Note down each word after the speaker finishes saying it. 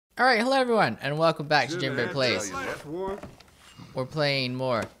Alright, hello everyone, and welcome back to Jim Bear Plays. What? We're playing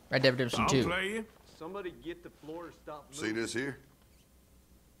more Red Dead Redemption 2. Play Somebody get the floor to stop moving. See this here?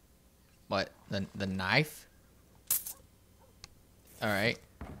 What? The knife? Alright.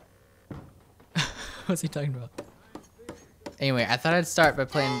 What's he talking about? Anyway, I thought I'd start by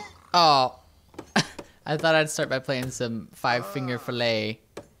playing... Oh! I thought I'd start by playing some Five Finger Fillet.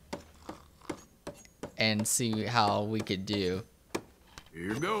 And see how we could do.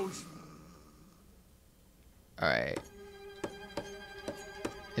 Here goes. Alright.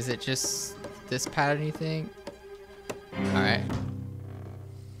 Is it just this pattern, you think? Alright.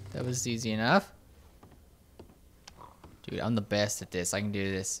 That was easy enough. Dude, I'm the best at this. I can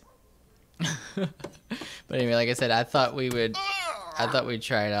do this. But anyway, like I said, I thought we'd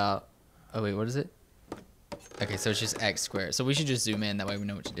try it out. Oh wait, what is it? Okay, so it's just X squared. So we should just zoom in, that way we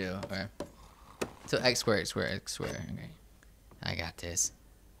know what to do. Okay. So X squared, X squared, X squared. Okay. I got this.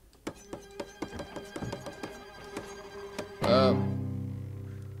 Whoa.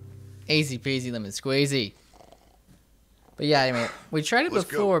 Easy peasy lemon squeezy. But yeah, anyway, we tried it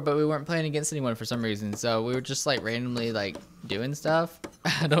before, but we weren't playing against anyone for some reason. So we were just like randomly like doing stuff.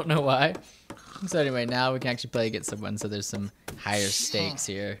 I don't know why. So anyway, now we can actually play against someone. So there's some higher stakes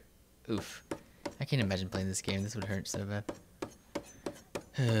here. Oof. I can't imagine playing this game. This would hurt so bad.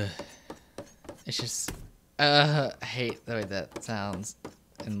 It's just... I hate the way that sounds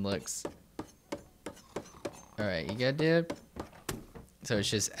and looks. Alright, you good, dude? So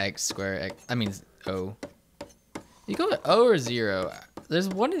it's just X squared, X... I mean, O. You call it O or 0? There's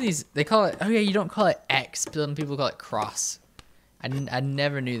one of these... They call it... Oh yeah, you don't call it X. Some people call it cross. I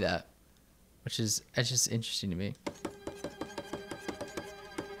never knew that. Which is... That's just interesting to me.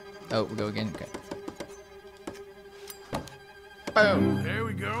 Oh, we go again? Okay. Boom! There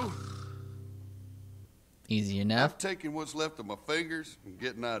we go. Easy enough. I'm taking what's left of my fingers and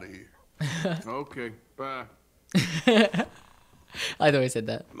getting out of here. Okay, bye. I like the way he said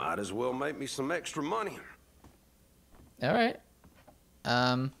that. Might as well make me some extra money. Alright.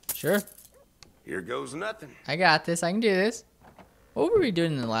 Sure. Here goes nothing. I got this. I can do this. What were we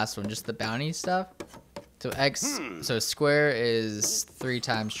doing in the last one? Just the bounty stuff? So X, so square is 3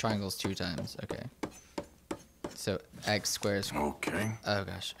 times, triangle's 2 times. Okay. So X squared. Okay. Oh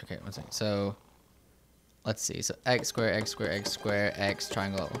gosh. Okay, one second. So let's see. So X squared, X squared, X squared, X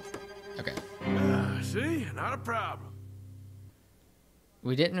triangle. Okay. See? Not a problem.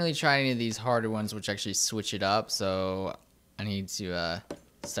 We didn't really try any of these harder ones, which actually switch it up. So I need to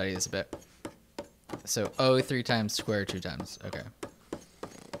study this a bit. So O 3 times, square 2 times. Okay.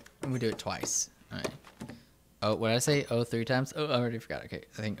 And we do it twice. All right. Oh, what did I say? O 3 times? Oh, I already forgot. Okay.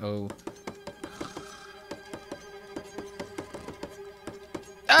 I think O.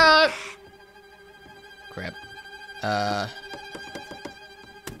 Crap.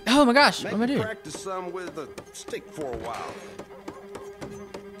 Oh my gosh, what am I doing? Practice some with a stick for a while.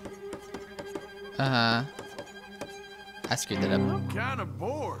 I screwed that up. I'm kind of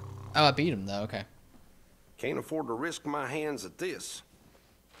bored. Oh, I beat him though, okay. Can't afford to risk my hands at this.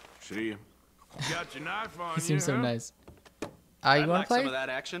 See you. Got your knife on He you, seems so huh? nice. You I'd wanna like play? some of that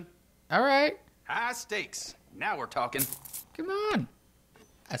action. Alright, High stakes. Now we're talking. come on.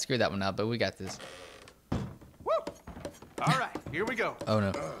 I screwed that one up, but we got this. Woo! All right, here we go. Oh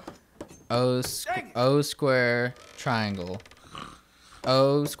no. O square triangle.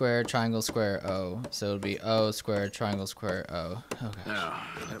 O square triangle square O. So it'll be O square triangle square O. Oh gosh. Now,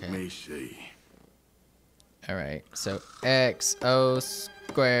 let Okay. me see. Alright, so X O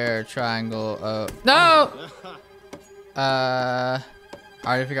square triangle O. No! I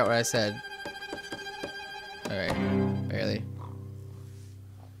already forgot what I said. Alright, barely.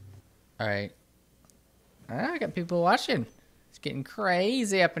 Alright. I got people watching. It's getting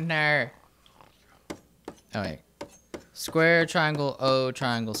crazy up in there. Alright. Square, triangle, O,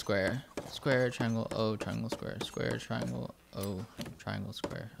 triangle, square. Square, triangle, O, triangle, square. Square, triangle, O, triangle,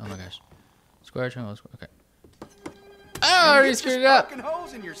 square. Oh my gosh. Square, triangle, square. Okay. Oh, I already screwed it up. Poking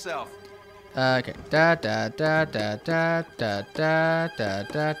holes in yourself. Okay. Da da da da da da da da da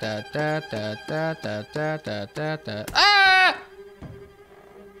da da da da da da da da da. Ah!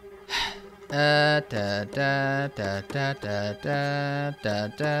 Da da da da da da da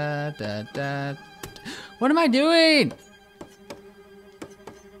da da da. What am I doing?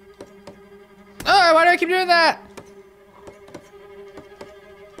 Oh, why do I keep doing that?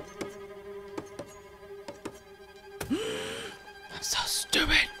 I'm so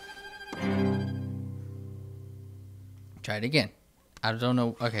stupid. Try it again. I don't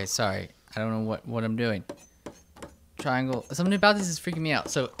know. Okay, sorry. I don't know what I'm doing. Triangle. Something about this is freaking me out.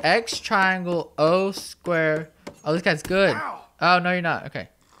 So X triangle O square. Oh, this guy's good. Ow. Oh no, you're not. Okay.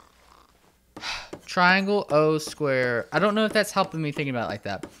 triangle O square. I don't know if that's helping me thinking about it like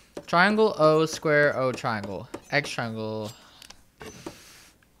that. Triangle O square O triangle. X triangle.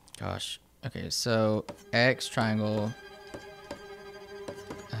 Gosh. Okay, so X triangle.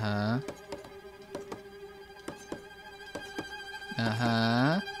 Uh-huh.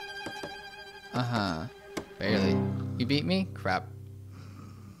 Uh-huh. Uh-huh. Barely. You beat me? Crap.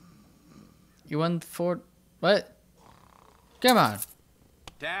 You won 4... What? Come on.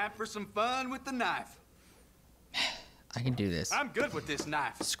 Time for some fun with the knife. I can do this. I'm good with this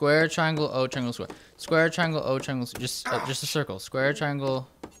knife. Square, triangle, O, triangle, square. Square, triangle, O, triangle, just a circle. Square, triangle,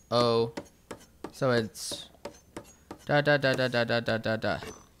 O. So it's... Da, da, da, da, da, da, da, da, da.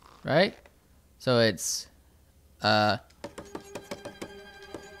 Right? So it's...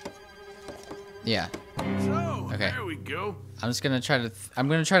 Yeah. So, Okay. there we go. I'm just gonna try to... I'm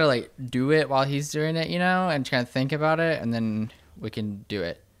gonna try to, like, do it while he's doing it, you know? And kind of think about it, and then we can do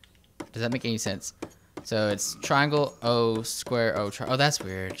it. Does that make any sense? So it's triangle, O, square, O, oh, that's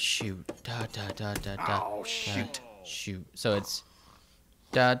weird. Shoot. Da, da, da, da, da. Oh, shoot. Shoot. So it's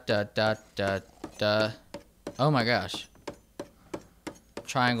da, da, da, da, da. Oh my gosh.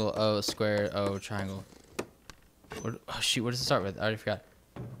 Triangle, O, square, O, triangle. What, oh shoot, what does it start with? I already forgot.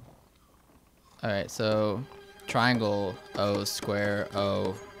 Alright, so triangle, O, square,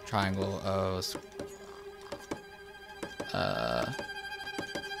 O, triangle, O,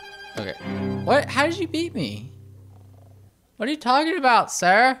 okay. What? How did you beat me? What are you talking about,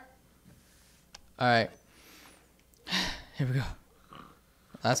 sir? Alright. Here we go.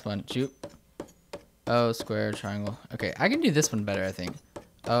 Last one. Shoot. O, square, triangle. Okay, I can do this one better, I think.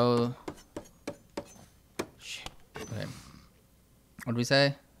 O. Shit. Okay. What did we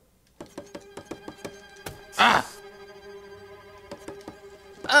say? Ah!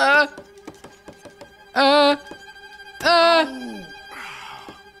 I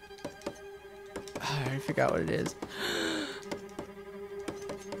already forgot what it is.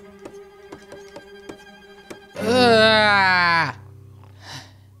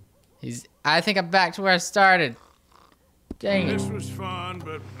 I think I'm back to where I started. Dang it. This was fun,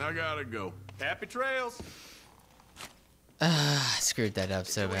 but I gotta go. Happy trails. I screwed that up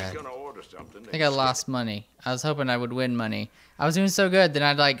so bad. Gonna order something. I think I lost money. I was hoping I would win money. I was doing so good, then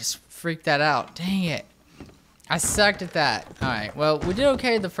I'd like freak that out. Dang it. I sucked at that. Alright, well, we did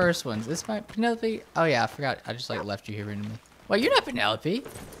okay the first ones. This might Penelope. Oh yeah, I forgot. I just like left you here randomly. Wait, you're not Penelope.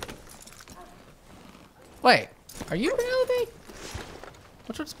 Wait, are you Penelope?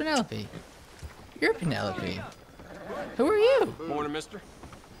 Which one's Penelope? You're Penelope. Who are you? Morning, mister.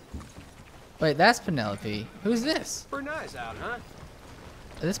 Wait, that's Penelope. Who's this? Pretty nice out, huh?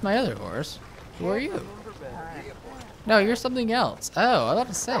 Is this my other horse? Who are you? No, you're something else. Oh, I was about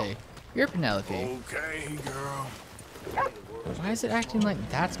to say. You're Penelope. Okay, girl. Why is it acting like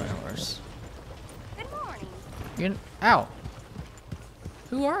that's my horse? Good morning. You're... Ow.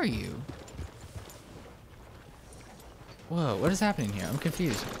 Who are you? Whoa, what is happening here? I'm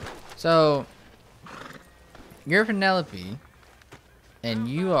confused. So, you're Penelope, and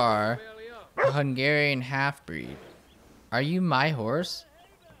you are a Hungarian half-breed. Are you my horse?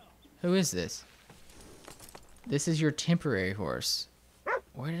 Who is this? This is your temporary horse.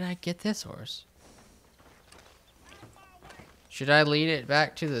 Where did I get this horse? Should I lead it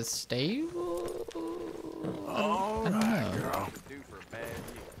back to the stable? I don't know.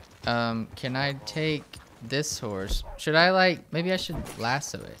 Girl. Can I take this horse? Should I maybe I should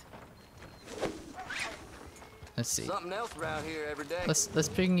lasso it. Let's see. Something else around here every day. Let's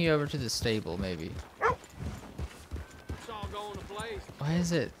bring you over to the stable maybe. Why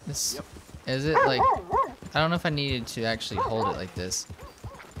is it this? Is it like? I don't know if I needed to actually hold it like this.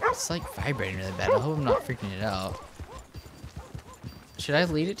 It's like vibrating really bad. I hope I'm not freaking it out. Should I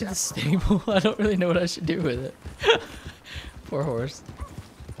lead it to the stable? I don't really know what I should do with it. Poor horse.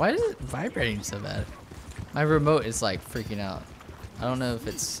 Why is it vibrating so bad? My remote is like freaking out. I don't know if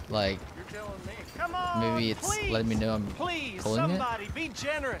it's like Come on, maybe it's please, letting me know I'm please, pulling it. somebody, be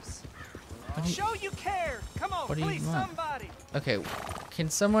generous. What do you- Show you care. Come on, What do you please, want? somebody. Okay, can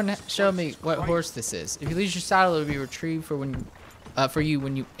someone show me what horse this is? If you lose your saddle, it will be retrieved for when, you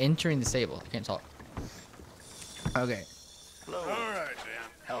when you entering the stable. I can't talk. Okay. All right, then.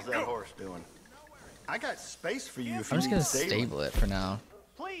 How's that horse doing? I got space for you if I'm you just need gonna stable. stable it for now.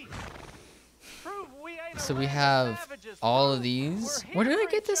 Please. Prove we ain't So a we race of have savages. all of We're these. here Where did I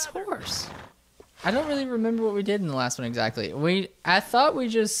for get each this other. horse? I don't really remember what we did in the last one exactly. I thought we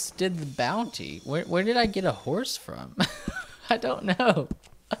just did the bounty. Where did I get a horse from? I don't know.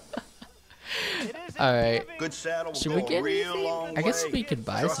 It isn't All right. giving. Good saddle will Should go we a get real anything? long I guess way. we could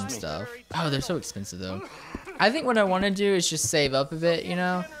buy Trust some me. stuff. Oh, they're so expensive though. I think what I want to do is just save up a bit, you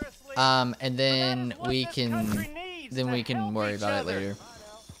know, And then we can worry about it later.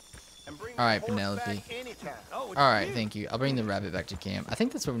 All right, Penelope. All right, thank you. I'll bring the rabbit back to camp. I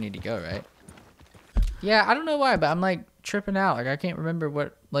think that's where we need to go, right? Yeah, I don't know why, but I'm like tripping out. Like I can't remember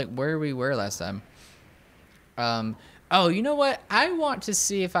where we were last time. Oh, you know what? I want to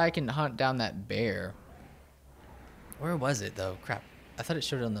see if I can hunt down that bear. Where was it though? Crap. I thought it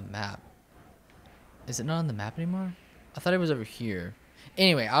showed it on the map. Is it not on the map anymore? I thought it was over here.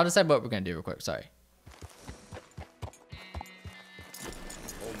 Anyway, I'll decide what we're gonna do real quick. Sorry.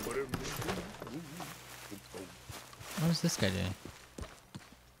 What is this guy doing?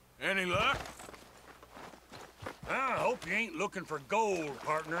 Any luck? I hope you ain't looking for gold,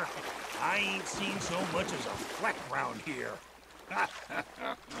 partner. I ain't seen so much as a fleck round here.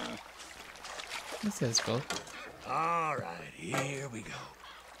 This guy's cool. All right, here we go.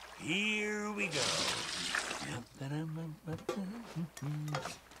 Here we go.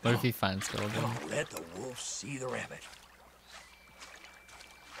 What if he finds gold? Don't let the wolf see the rabbit.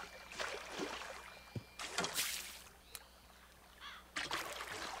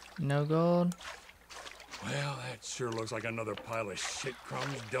 No gold? Well, that sure looks like another pile of shit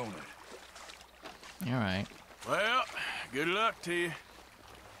crumbs, don't it? All right. Well, good luck to you.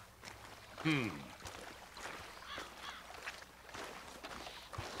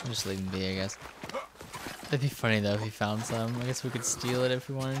 I'll just leave him be, I guess. That'd be funny though if he found some. I guess we could steal it if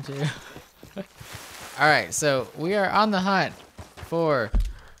we wanted to. Alright, so we are on the hunt for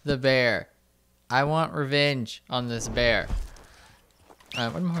the bear. I want revenge on this bear.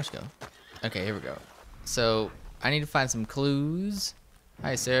 Where'd my horse go? Okay, here we go. So, I need to find some clues.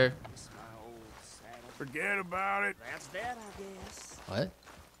 Hi, sir. Forget about it. That's that, I guess. What?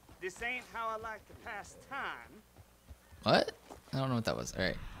 This ain't how I like to pass time. What? I don't know what that was.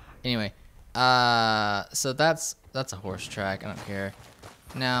 Alright. Anyway. So that's a horse track. I don't care.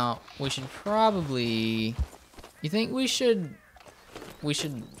 Now, we should probably... You think we should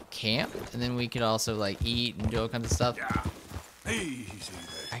camp? And then we could also, like, eat and do all kinds of stuff? Yeah. Easy there.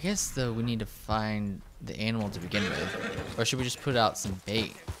 I guess, though, we need to find the animal to begin with. Or should we just put out some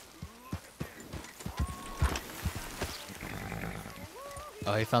bait?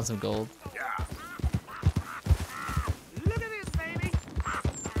 Oh, he found some gold. Yeah. Look at this, baby.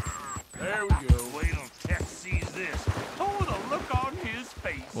 There we go. Wait till Tex sees this. Oh, the look on his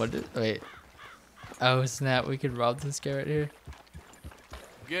face. What did... Wait. Oh, snap. We could rob this guy right here.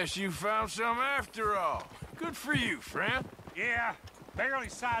 Guess you found some after all. Good for you, friend. Yeah, barely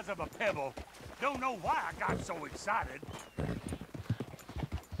size of a pebble. Don't know why I got so excited.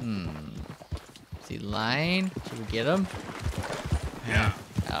 Is he lying? Should we get him? Yeah.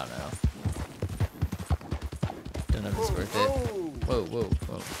 I don't know. Don't know if it's worth it. Whoa, whoa,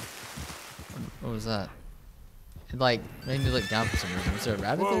 whoa. What was that? It like made me look down for some reason. Was there a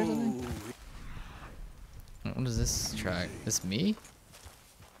rabbit there or something? What is this track? This me?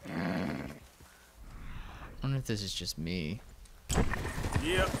 I wonder if this is just me.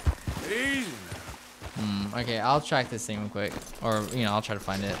 Yep. Easy now. Okay, I'll track this thing real quick. Or, you know, I'll try to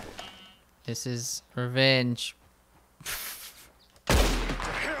find it. This is revenge.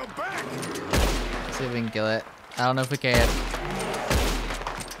 Hell back. See if we can kill it. I don't know if we can.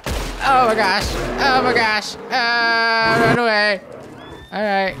 Oh my gosh! Oh my gosh! Run away!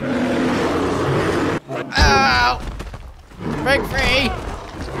 Alright. Oh! Break free!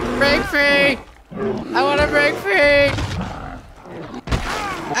 Break free! I wanna break free!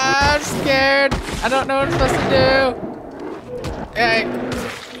 I'm scared! I don't know what I'm supposed to do! Okay.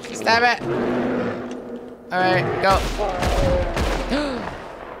 Stab it! Alright, go.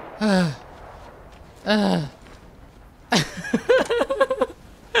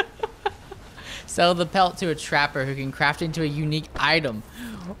 Sell the pelt to a trapper who can craft into a unique item.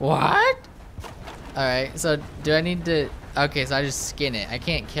 What? Alright, so do I need to... Okay, so I just skin it. I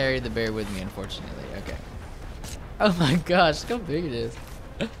can't carry the bear with me, unfortunately. Okay. Oh my gosh, look how big it is.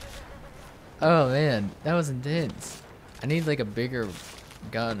 Oh man, that was intense. I need like a bigger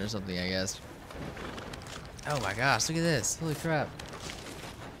gun or something, I guess. Oh my gosh, look at this. Holy crap.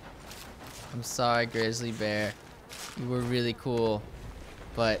 I'm sorry, Grizzly Bear. You were really cool.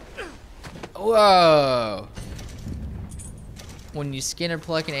 But... Whoa! When you skin or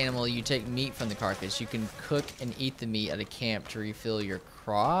pluck an animal, you take meat from the carcass. You can cook and eat the meat at a camp to refill your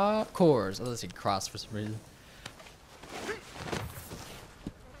cores. Oh, let's say cross for some reason.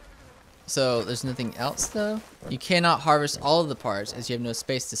 So, there's nothing else, though? You cannot harvest all of the parts, as you have no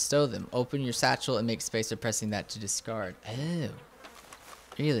space to stow them. Open your satchel and make space by pressing that to discard. Oh.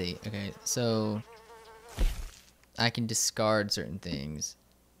 Really? Okay, so... I can discard certain things.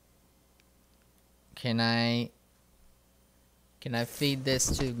 Can I... Can I feed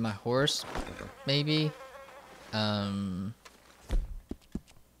this to my horse? Maybe.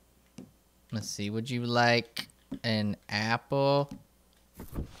 Let's see. Would you like an apple?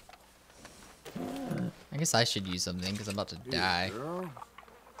 I guess I should use something because I'm about to die.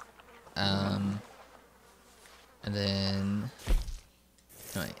 And then.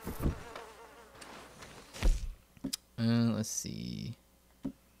 Oh, wait. Let's see.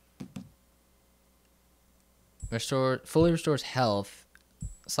 Fully restores health.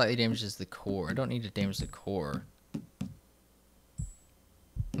 Slightly damages the core. I don't need to damage the core. I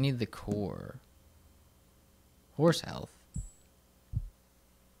need the core. Horse health.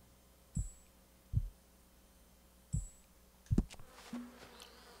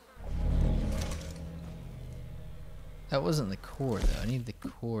 That wasn't the core though. I need the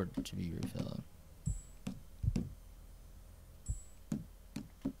core to be refilled.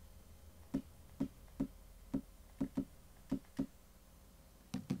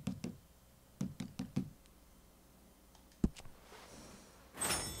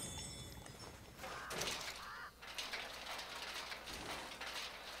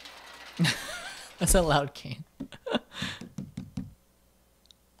 That's a loud cane. There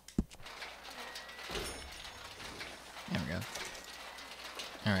we go.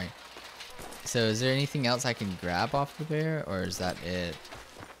 Alright. So is there anything else I can grab off the bear, or is that it?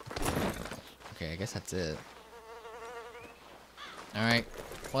 Okay, I guess that's it. Alright.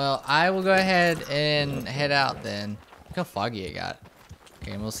 Well, I will go ahead and head out then. Look how foggy it got.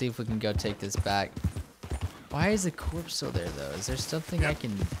 Okay, and we'll see if we can go take this back. Why is the corpse still there, though? Is there something I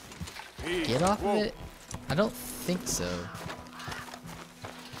can get off of it? I don't think so.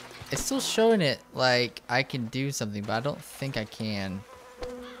 It's still showing it like I can do something, but I don't think I can.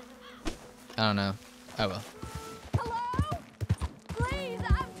 I don't know. Oh well. Hello? Please,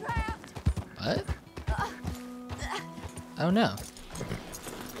 I'm trapped. What? Oh no.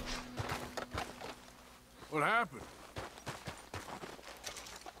 What happened?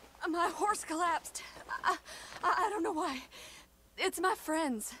 My horse collapsed. I don't know why. It's my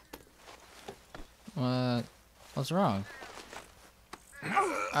friends. What? What's wrong?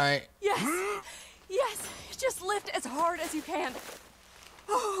 Alright. Yes. Yes. Just lift as hard as you can.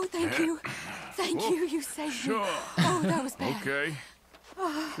 Oh, thank you. Thank you. You saved Sure. me. Oh, that was bad. Okay.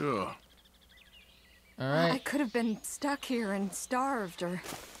 Sure. I Alright. could have been stuck here and starved or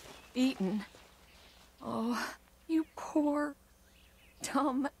eaten. Oh, you poor,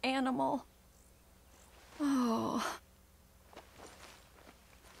 dumb animal. Oh.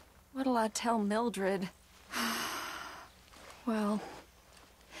 What'll I tell Mildred? Well,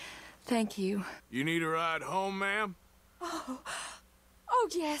 thank you. You need a ride home, ma'am? Oh,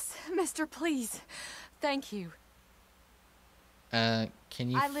 yes, mister, please. Thank you. Can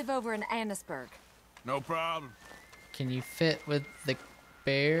you I live over in Annisburg. No problem. fit with the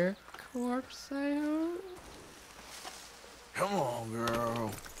bear corpse, I hope? Come on,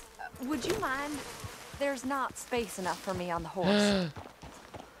 girl. Would you mind? There's not space enough for me on the horse.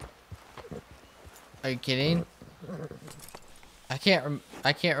 Are you kidding? I can't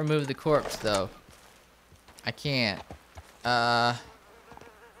remove the corpse though. I can't. I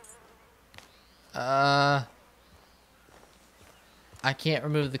can't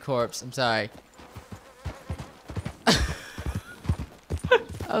remove the corpse. I'm sorry.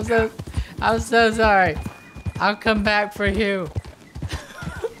 I'm so sorry. I'll come back for you.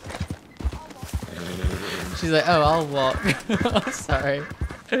 She's like, oh, I'll walk. I'm sorry.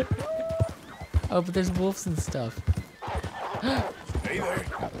 Oh, but there's wolves and stuff. Hey there.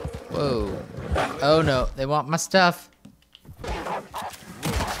 Whoa. Oh no, they want my stuff.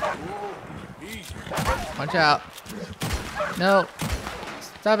 Watch out. No.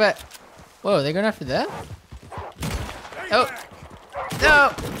 Stop it. Whoa, they're going after that? Oh.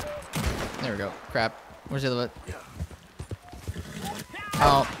 No. There we go. Crap. Where's the other one?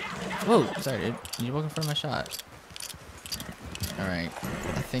 Oh. Whoa. Sorry, dude. You walk in front of my shot. Alright.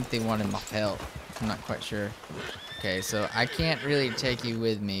 I think they wanted my pelt. I'm not quite sure. Okay, so I can't really take you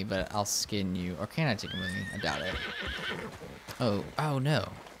with me, but I'll skin you. Or can I take him with me? I doubt it. Oh. Oh, no.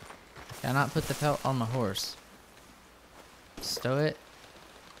 Can I not put the pelt on my horse? Stow it?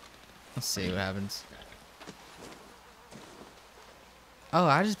 Let's see what happens. Oh,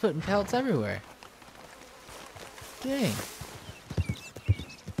 I just putting pelts everywhere. Dang.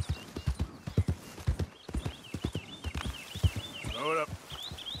 Throw it up.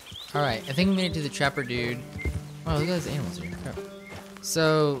 Alright, I think we made it to the trapper dude. Oh, look at those animals here. Crap.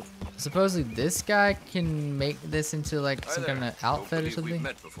 So, supposedly this guy can make this into like some kind of outfit or something?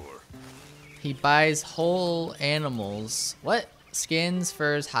 Met before. He buys whole animals. What? Skins,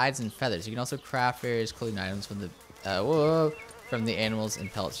 furs, hides, and feathers. You can also craft various clothing items from the... whoa. from the animals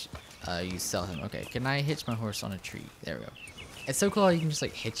and pelts you sell him. Okay, can I hitch my horse on a tree? There we go. It's so cool how you can just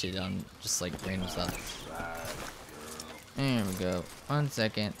like hitch it on just like random stuff. There we go. 1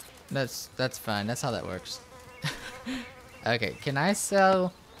 second. That's fine. That's how that works. Okay, can I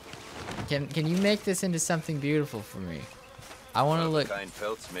sell? Can you make this into something beautiful for me? I want to look. One-of-a-kind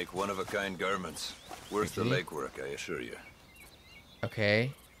pelts make one-of-a-kind garments. Worth the legwork, I assure you.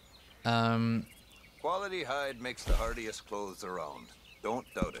 Okay. Quality hide makes the hardiest clothes around. Don't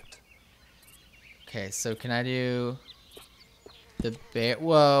doubt it. Okay, so can I do the bear?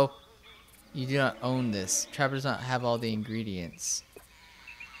 Whoa. You do not own this. Trapper does not have all the ingredients.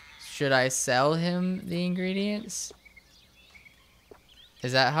 Should I sell him the ingredients?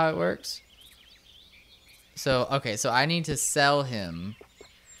 Is that how it works? So, okay, so I need to sell him.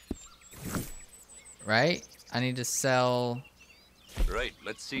 Right? I need to sell... Right,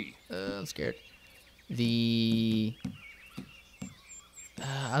 let's see. I'm scared. The...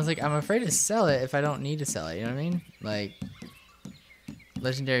 I was like, I'm afraid to sell it if I don't need to sell it, you know what I mean? Like,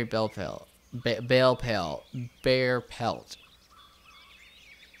 legendary bear pelt. Bear pelt.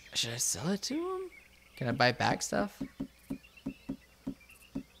 Should I sell it to him? Can I buy back stuff?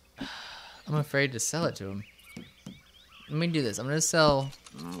 I'm afraid to sell it to him. Let me do this. I'm gonna sell.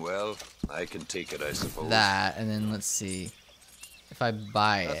 Well, I can take it, I suppose. That, and then let's see if I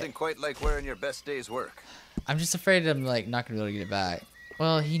buy it. Nothing quite like wearing your best day's work. I'm just afraid I'm like not gonna be able to get it back.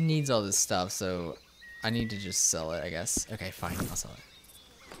 Well, he needs all this stuff, so I need to just sell it, I guess. Okay, fine, I'll sell it.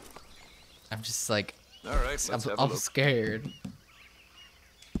 I'm just like, all right, let's have a I'm look. scared.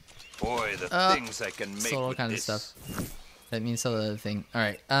 Boy, the things I can make all with kinds this. of stuff. That means sell the other thing. All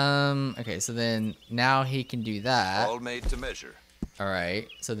right. Okay. So then now he can do that. All made to measure. All right.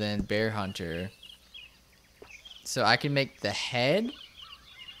 So then bear hunter. So I can make the head.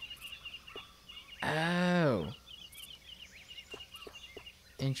 Oh.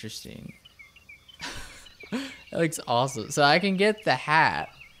 Interesting. That looks awesome. So I can get the hat,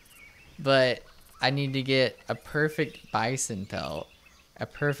 but I need to get a perfect bison pelt, a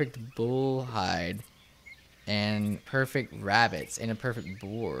perfect bull hide, and perfect rabbits, and a perfect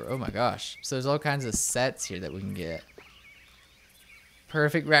boar. Oh my gosh. So there's all kinds of sets here that we can get.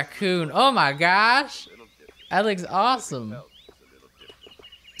 Perfect raccoon. Oh my gosh. That looks awesome.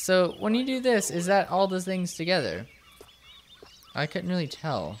 So when you do this, is that all the things together? I couldn't really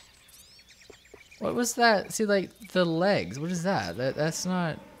tell. What was that? See, like, the legs. What is that? That's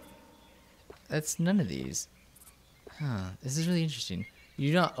not... That's none of these. Huh. This is really interesting.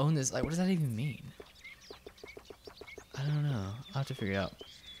 You don't own this. Like, what does that even mean? I don't know. I'll have to figure it out.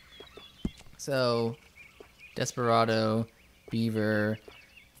 So, Desperado, Beaver.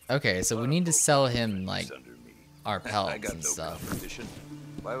 Okay, so we need to sell him, like, our pelts I got and no stuff. competition.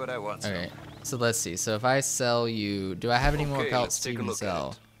 Why would I want some? Okay, so let's see. So if I sell you... Do I have any more Okay, pelts let's to take a even look at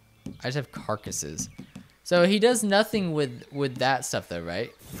sell? I just have carcasses. So he does nothing with that stuff, though,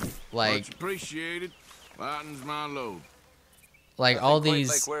 right? Like... Much appreciated. Lightens my load. Like, Nothing all quite these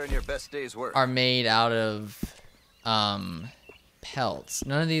like wearing your best day's work. are made out of pelts.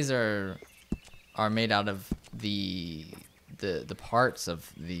 None of these are made out of the parts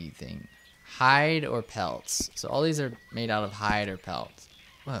of the thing. Hide or pelts. So all these are made out of hide or pelts.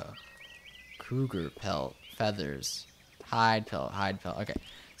 Whoa. Cougar pelt, feathers, hide pelt. Okay.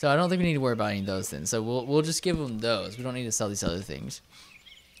 So I don't think we need to worry about any of those then. So we'll just give them those. We don't need to sell these other things.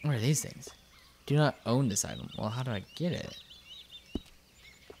 What are these things? Do not own this item. Well, how do I get it?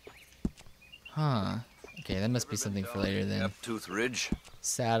 Huh. Okay, that must be something for later then. Tooth Ridge.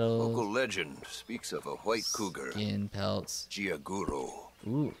 Saddle. Local legend speaks of a white cougar. Skin pelts. Giaguro.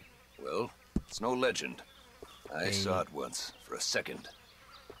 Ooh. Well, it's no legend. I saw it once for a second.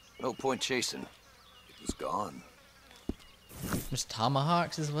 No point chasing. It was gone. There's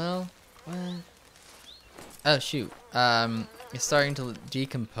tomahawks as well. What? Oh shoot. It's starting to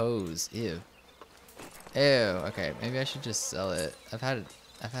decompose. Ew. Ew. Okay, maybe I should just sell it. I've had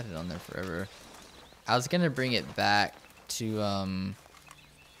it on there forever. I was gonna bring it back to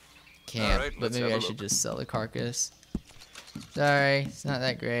camp, Alright, but let's maybe have I a should look. just sell the carcass. Sorry, it's not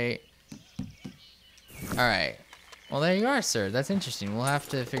that great. Alright. Well, there you are, sir. That's interesting. We'll have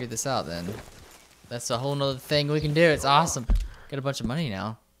to figure this out then. That's a whole nother thing we can do. It's awesome. Got a bunch of money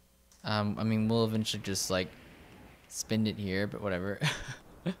now. I mean, we'll eventually just, like, spend it here, but whatever.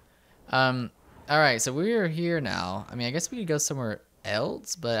 Alright, so we're here now. I mean, I guess we could go somewhere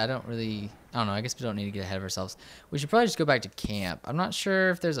else, but I don't know. I guess we don't need to get ahead of ourselves. We should probably just go back to camp. I'm not sure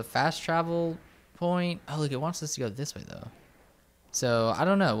if there's a fast travel point. Oh, look, it wants us to go this way, though. So, I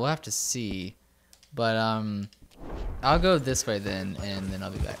don't know. We'll have to see. But, I'll go this way then, and then I'll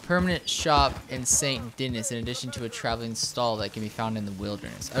be back. Permanent shop in St. Denis, in addition to a traveling stall that can be found in the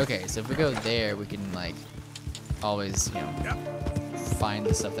wilderness. Okay, so if we go there, we can like always, you know, find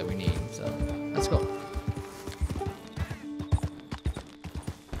the stuff that we need. So that's cool.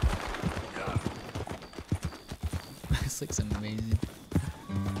 This looks amazing.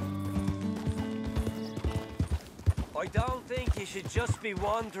 I don't think you should just be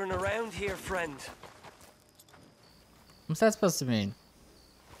wandering around here, friend. What's that supposed to mean?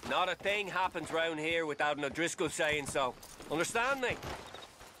 Not a thing happens round here without an O'Driscoll saying so. Understand me? You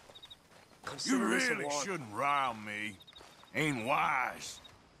Consider this a really warning. shouldn't rile me. Ain't wise.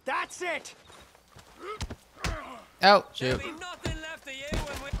 That's it! Oh, There'll shoot. be nothing left of you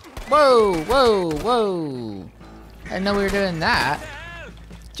when we... Whoa, whoa, whoa. I didn't know we were doing that.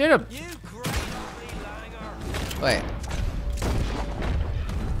 Shoot him. You great ugly langer. Wait.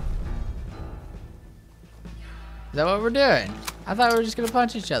 Is that what we're doing? I thought we were just gonna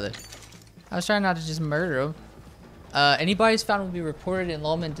punch each other. I was trying not to just murder them. Anybody's found will be reported in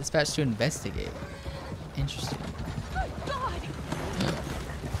Lawman dispatched to investigate. Interesting.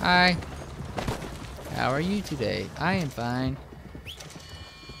 Hi. How are you today? I am fine.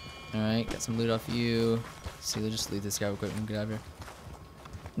 Alright, got some loot off you. See, we'll just leave this guy real quick and get out of here.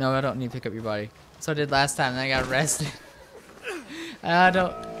 No, I don't need to pick up your body. So I did last time, and I got arrested. I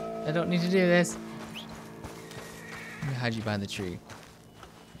don't need to do this. Let me hide you behind the tree.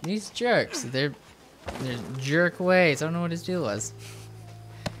 These jerks, they're jerk ways. I don't know what his deal was.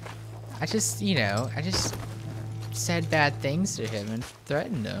 I just, you know, I just said bad things to him and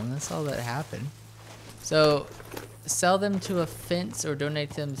threatened him. That's all that happened. So, sell them to a fence or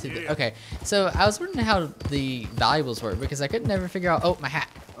donate them to the... Okay, so I was wondering how the valuables work because I could never figure out... Oh, my hat.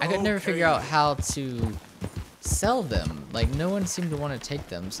 I could never figure out how to sell them. Like, no one seemed to want to take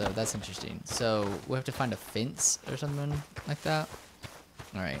them, so that's interesting. So, we have to find a fence or something like that.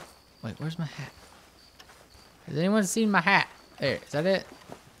 Alright. Wait, where's my hat? Has anyone seen my hat? There, is that it?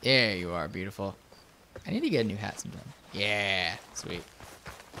 There you are, beautiful. I need to get a new hat sometime. Yeah, sweet.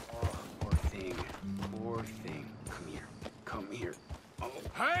 Oh, poor thing. Poor thing. Come here. Come here. Oh.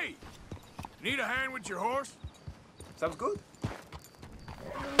 Hey! Need a hand with your horse? Sounds good.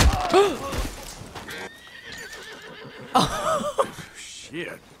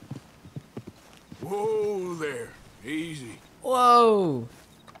 Shit. Whoa there. Easy. Whoa!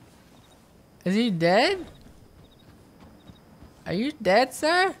 Is he dead? Are you dead,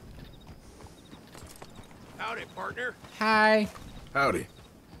 sir? Howdy, partner. Hi. Howdy.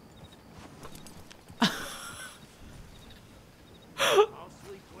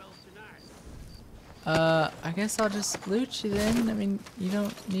 I guess I'll just loot you then. I mean, you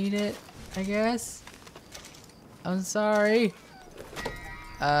don't need it, I guess. I'm sorry.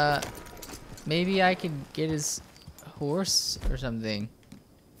 Maybe I could get his horse or something.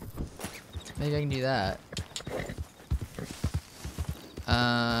 Maybe I can do that.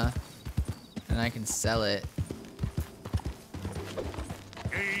 And I can sell it.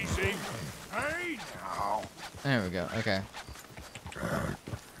 Easy. Hey now. There we go. Okay.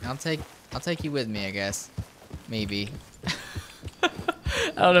 I'll take you with me, I guess. Maybe. I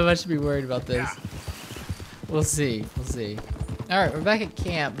don't know if I should be worried about this. We'll see. We'll see. Alright, we're back at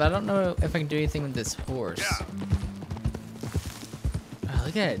camp, but I don't know if I can do anything with this horse. Oh,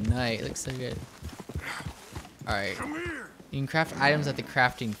 look at it at night. It looks so good. Alright. You can craft items at the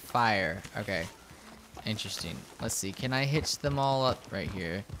crafting fire. Okay. Interesting. Let's see. Can I hitch them all up right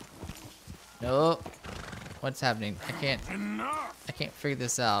here? Nope. What's happening? I can't figure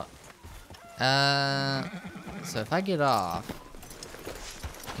this out. So if I get off...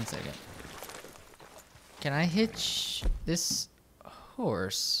 1 second. Can I hitch this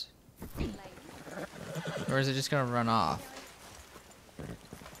horse? Or is it just gonna run off?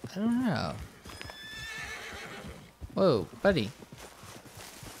 I don't know. Whoa, buddy.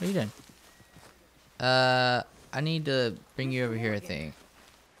 What are you doing? I need to bring you over here, I think.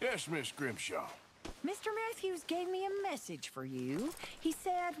 Yes, Miss Grimshaw. Mr. Matthews gave me a message for you. He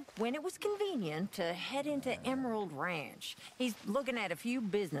said when it was convenient to head into Emerald Ranch. He's looking at a few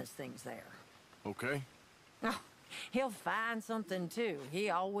business things there. Okay. Oh, he'll find something too.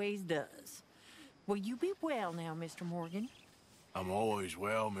 He always does. Will you be well now, Mr. Morgan? I'm always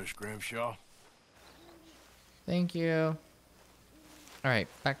well, Miss Grimshaw. Thank you. Alright,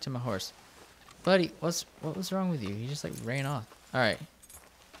 back to my horse. Buddy, what was wrong with you? You just like ran off. Alright.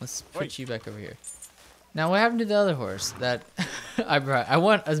 Let's put you back over here. Now what happened to the other horse that I brought? I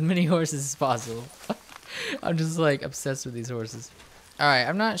want as many horses as possible. I'm just like obsessed with these horses. Alright,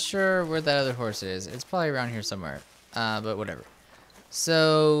 I'm not sure where that other horse is. It's probably around here somewhere. But whatever.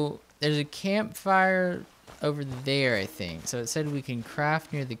 So there's a campfire over there, I think. So it said we can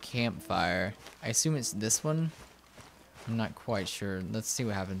craft near the campfire. I assume it's this one. I'm not quite sure. Let's see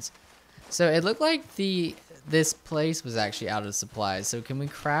what happens. So it looked like this place was actually out of supplies. So can we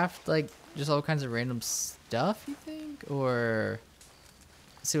craft like just all kinds of random stuff, you think? Or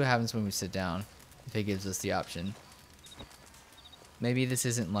let's see what happens when we sit down, if it gives us the option. Maybe this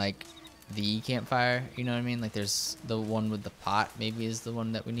isn't like the campfire, you know what I mean? Like there's the one with the pot, maybe is the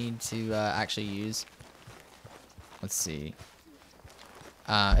one that we need to actually use. Let's see.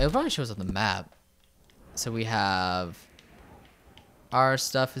 It'll probably show us on the map. So we have our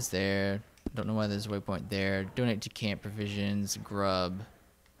stuff is there. Don't know why there's a waypoint there. Donate to camp provisions, grub.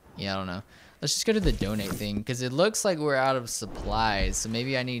 Yeah, I don't know. Let's just go to the donate thing because it looks like we're out of supplies. So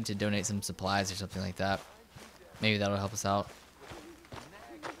maybe I need to donate some supplies or something like that. Maybe that'll help us out.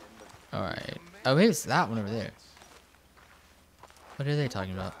 All right. Oh, maybe it's that one over there. What are they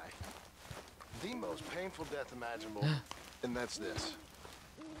talking about? The most painful death imaginable, and that's this.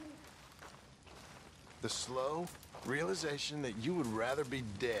 The slow realization that you would rather be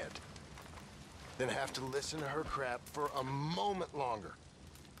dead than have to listen to her crap for a moment longer.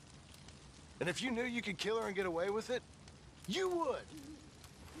 And if you knew you could kill her and get away with it, you would.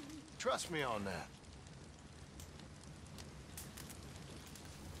 Trust me on that.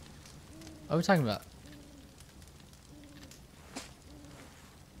 What are we talking about?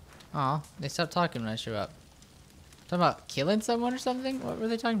 Aw, they stopped talking when I show up. Talking about killing someone or something? What were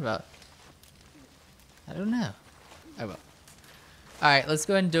they talking about? I don't know. I will. Alright, let's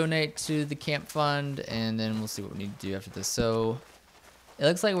go ahead and donate to the camp fund, and then we'll see what we need to do after this. So, it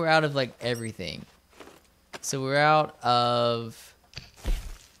looks like we're out of, like, everything. So, we're out of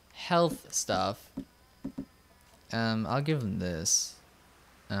health stuff. I'll give them this.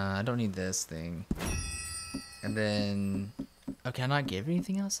 I don't need this thing. And then... Oh, can I not give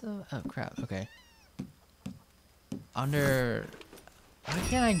anything else, though? Oh, crap. Okay. Under... Why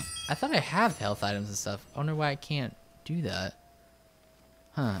can't I thought I have health items and stuff. I wonder why I can't do that.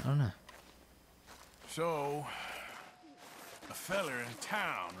 Huh, I don't know. So, a feller in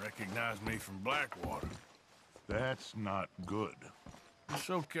town recognized me from Blackwater. That's not good. It's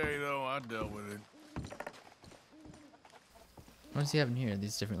okay, though. I dealt with it. What does he have in here?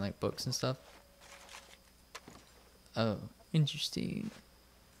 These different, like, books and stuff? Oh, interesting.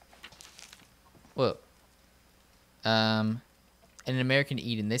 Whoa. In American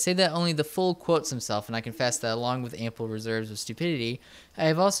Eden, they say that only the fool quotes himself, and I confess that along with ample reserves of stupidity, I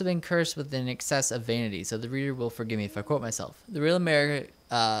have also been cursed with an excess of vanity, so the reader will forgive me if I quote myself. The real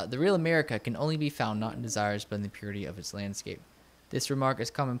America can only be found not in desires, but in the purity of its landscape. This remark is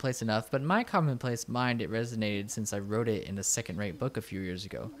commonplace enough, but in my commonplace mind it resonated since I wrote it in a second-rate book a few years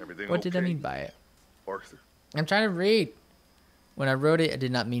ago. What did I mean by it? Arthur. I'm trying to read. When I wrote it, I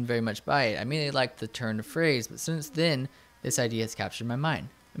did not mean very much by it. I merely liked the turn of phrase, but since then, this idea has captured my mind.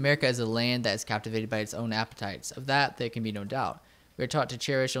 America is a land that is captivated by its own appetites. Of that, there can be no doubt. We are taught to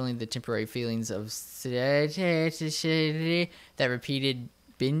cherish only the temporary feelings of satiety that repeated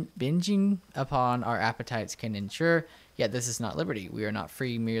binging upon our appetites can ensure. Yet this is not liberty. We are not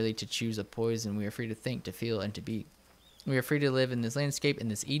free merely to choose a poison. We are free to think, to feel, and to be. We are free to live in this landscape, in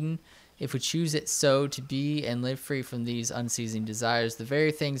this Eden. If we choose it so to be and live free from these unceasing desires, the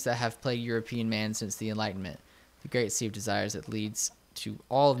very things that have plagued European man since the Enlightenment, the great sea of desires that leads to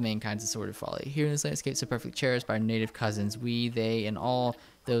all of mankind's assorted folly. Here in this landscape so perfectly cherished by our native cousins, we, they, and all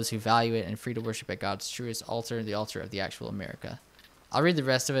those who value it and free to worship at God's truest altar, the altar of the actual America. I'll read the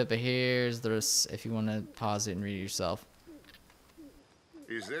rest of it, but here's the rest if you want to pause it and read it yourself.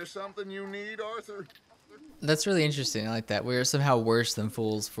 Is there something you need, Arthur? That's really interesting. I like that. We are somehow worse than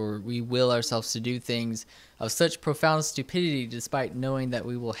fools, for we will ourselves to do things of such profound stupidity despite knowing that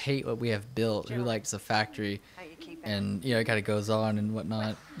we will hate what we have built. Who likes a factory? And, you know, it kind of goes on and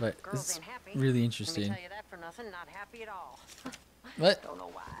whatnot. But it's really interesting. Let me tell you that for nothing, not happy at all. What? Don't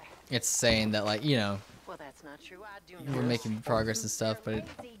know why. It's saying that, like, you know, Well, that's not true. I do we're making progress and stuff, but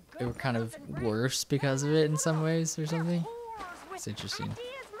it were kind of worse because of it in some ways or something. It's interesting.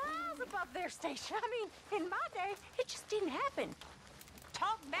 Miles above their station. I mean, in my day, it just didn't happen.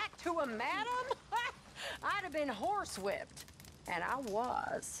 Talk back to a madam? I'd have been horsewhipped. And I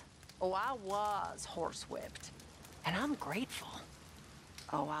was. Oh, I was horsewhipped. And I'm grateful.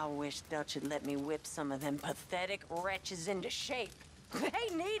 Oh, I wish Dutch had let me whip some of them pathetic wretches into shape.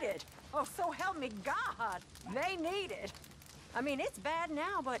 They need it. Oh, so help me God. They need it. I mean, it's bad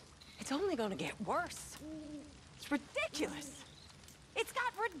now, but it's only gonna get worse. It's ridiculous. It's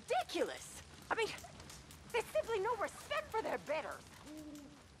got ridiculous. I mean, there's simply no respect for their betters.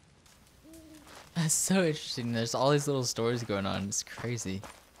 That's so interesting. There's all these little stories going on. It's crazy.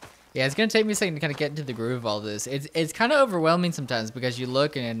 Yeah, it's gonna take me a second to kind of get into the groove of all this. It's kind of overwhelming sometimes because you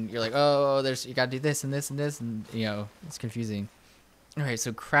look and you're like, oh, you gotta do this and this and this, and you know, it's confusing. All right,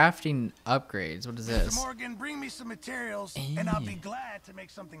 so crafting upgrades. What is this? Mr. Morgan, bring me some materials, and I'll be glad to make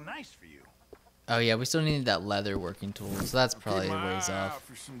something nice for you. Oh yeah, we still need that leather working tool, so that's probably a ways off.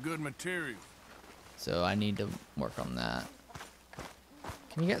 For some good material. So I need to work on that.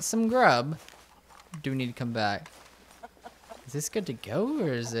 Can we get some grub? Do we need to come back? Is this good to go,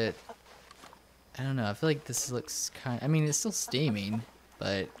 or is it? I don't know. I feel like this looks kind. I mean, it's still steaming,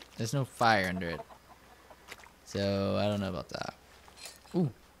 but there's no fire under it. So I don't know about that. Ooh,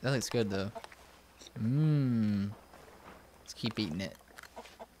 that looks good though. Let's keep eating it.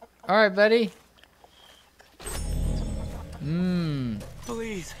 All right, buddy.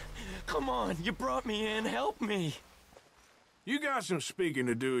 Please, come on. You brought me in. Help me. You got some speaking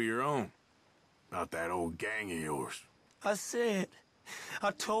to do of your own. About that old gang of yours. I said,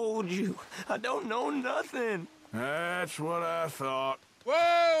 I told you, I don't know nothing. That's what I thought.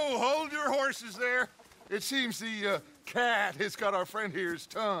 Whoa! Hold your horses there. It seems the cat has got our friend here's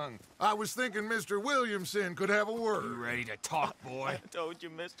tongue. I was thinking Mr. Williamson could have a word. You ready to talk, boy? I told you,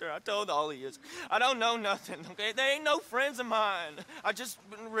 mister. I told all of you. I don't know nothing, okay? They ain't no friends of mine. I just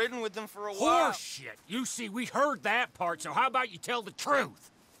been ridden with them for a while. Horseshit. You see, we heard that part, so how about you tell the truth?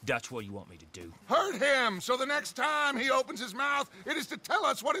 Dutch, what do you want me to do? Hurt him, so the next time he opens his mouth, it is to tell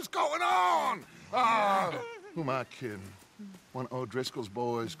us what is going on. Who am I kidding? One of O'Driscoll's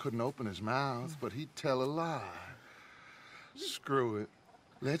boys couldn't open his mouth, but he'd tell a lie. Screw it.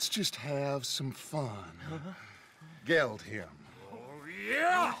 Let's just have some fun. Geld him.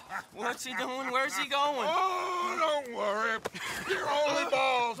 Yeah! What's he doing? Where's he going? Oh, don't worry. You're only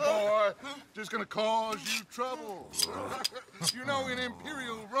balls, boy. Just gonna cause you trouble. You know, in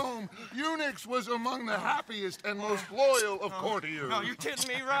Imperial Rome, eunuchs was among the happiest and most loyal of courtiers. No, you kidding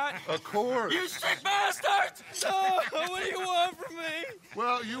me, right? Of course. You sick bastards! Oh, what do you want from me?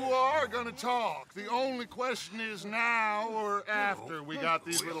 Well, you are gonna talk. The only question is now or after we got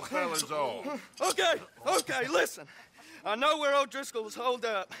these little fellas off. Okay, listen. I know where O'Driscoll is holed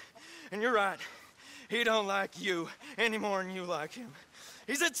up, and you're right. He don't like you any more than you like him.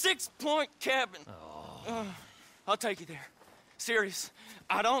 He's at 6 Point Cabin. I'll take you there. Serious,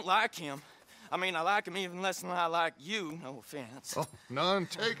 I don't like him. I mean, I like him even less than I like you, no offense. Oh, none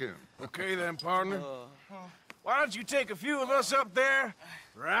taken. Okay then, partner. Why don't you take a few of us up there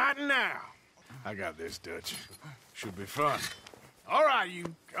right now? I got this, Dutch. Should be fun. All right, you.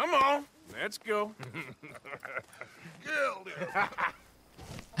 Come on. Let's go.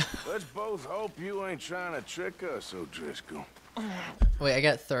 Let's both hope you ain't trying to trick us, O'Driscoll. Wait, I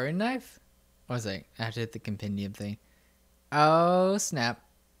got throwing knife? What was I? I have to hit the compendium thing. Oh, snap.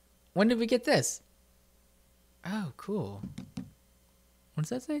 When did we get this? Oh, cool. What does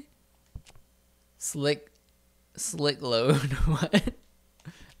that say? Slick load. What?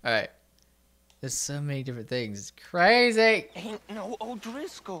 Alright. There's so many different things. It's crazy. Ain't no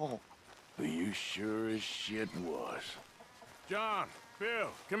O'Driscoll. But you sure as shit was. John, Bill,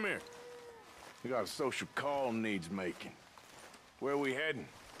 come here. We got a social call needs making. Where are we heading?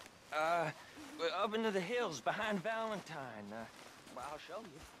 Up into the hills behind Valentine. Well, I'll show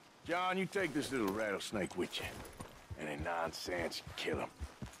you. John, you take this little rattlesnake with you. Any nonsense, kill him.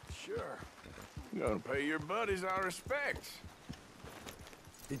 Sure. You're gonna pay your buddies our respects.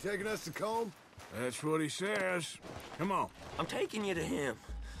 He taking us to Combe? That's what he says. Come on. I'm taking you to him.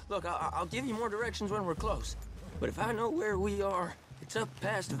 Look, I'll give you more directions when we're close. But if I know where we are, it's up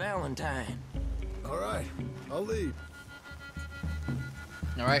past Valentine. All right, I'll leave.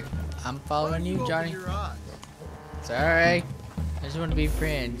 All right, I'm following you, Johnny. Sorry, I just want to be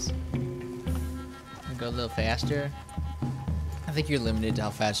friends. Go a little faster. I think you're limited to how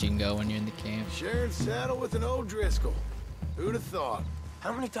fast you can go when you're in the camp. Sharing saddle with an O'Driscoll. Who'd have thought?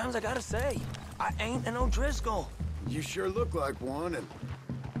 How many times I gotta say? I ain't an O'Driscoll. You sure look like one, and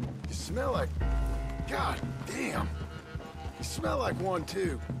you smell like... God damn. You smell like one,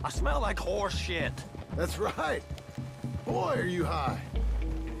 too. I smell like horse shit. That's right. Boy, are you high.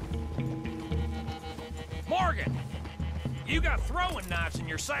 Morgan! You got throwing knives in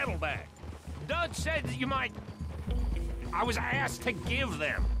your saddlebag. Dutch said that you might... I was asked to give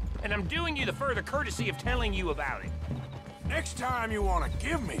them, and I'm doing you the further courtesy of telling you about it. Next time you want to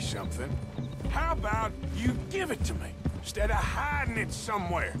give me something, how about you give it to me, instead of hiding it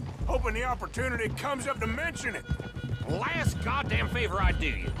somewhere, hoping the opportunity comes up to mention it? Last goddamn favor I do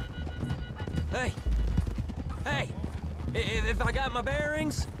you. Hey! If I got my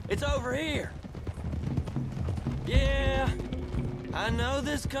bearings, it's over here. Yeah, I know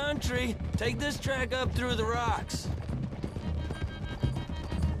this country. Take this track up through the rocks.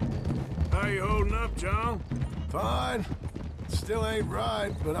 How you holding up, John? Fine. Still ain't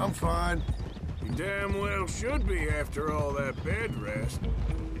right, but I'm fine. You damn well should be after all that bed rest.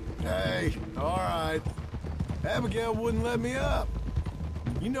 Hey, all right. Abigail wouldn't let me up.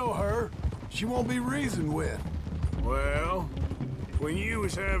 You know her. She won't be reasoned with. Well, when you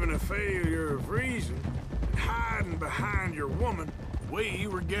was having a failure of reason, hiding behind your woman, we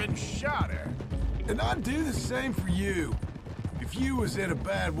were getting shot at. And I'd do the same for you, if you was in a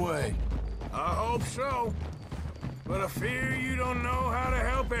bad way. I hope so. But I fear you don't know how to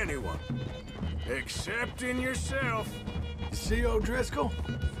help anyone. Except in yourself. You see, O'Driscoll?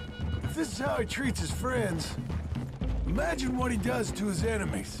 If this is how he treats his friends, imagine what he does to his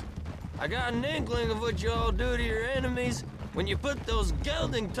enemies. I got an inkling of what you all do to your enemies when you put those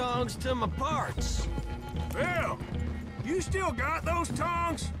gelding tongs to my parts. Bill, you still got those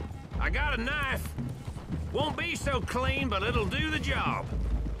tongs? I got a knife. Won't be so clean, but it'll do the job.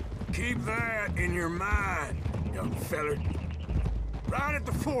 Keep that in your mind, young feller. Right at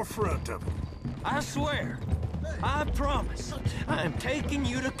the forefront of it. I swear, I promise, I am taking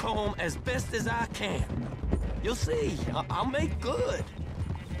you to Combe as best as I can. You'll see, I'll make good.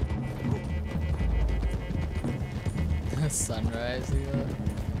 Sunrise,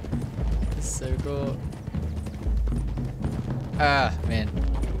 it's so cool. Ah, man,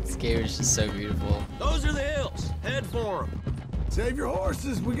 this game is just so beautiful. Those are the hills. Head for them. Save your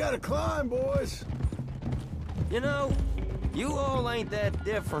horses. We gotta climb, boys. You know, you all ain't that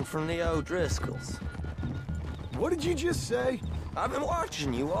different from the O'Driscolls. What did you just say? I've been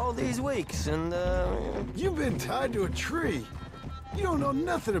watching you all these weeks, and, You've been tied to a tree. You don't know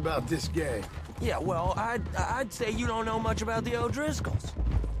nothing about this game. Yeah, well, I'd say you don't know much about the O'Driscolls.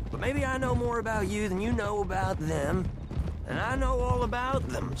 But maybe I know more about you than you know about them. And I know all about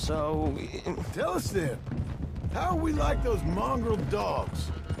them, so... Tell us then. How are we like those mongrel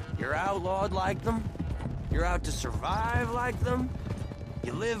dogs? You're outlawed like them. You're out to survive like them.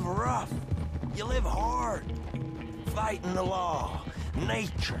 You live rough. You live hard. Fighting the law.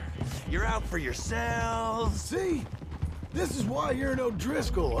 Nature. You're out for yourselves. See? This is why you're an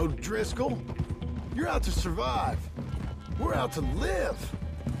O'Driscoll, O'Driscoll. You're out to survive. We're out to live.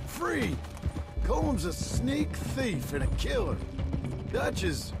 Free. Colm's a sneak thief and a killer. Dutch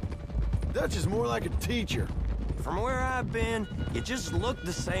is more like a teacher. From where I've been, you just look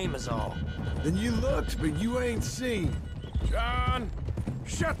the same as all. Then you looked, but you ain't seen. John,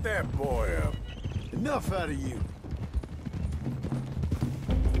 shut that boy up. Enough out of you.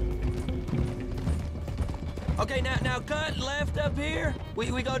 Okay, now cut left up here.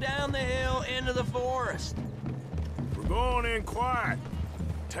 We go down the hill into the forest. We're going in quiet.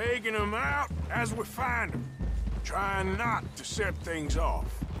 Taking them out as we find them. Trying not to set things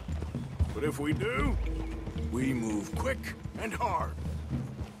off. But if we do, we move quick and hard.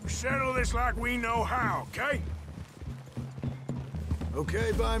 Settle this like we know how, okay?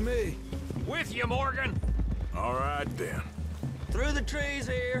 Okay by me. With you, Morgan. All right, then. Through the trees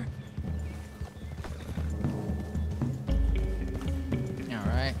here.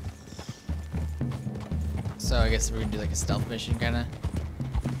 Alright. So I guess we're gonna do like a stealth mission, kinda.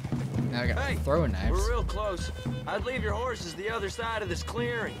 Now I got throwing knives. We're real close. I'd leave your horses the other side of this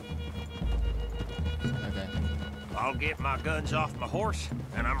clearing. Okay. I'll get my guns off my horse,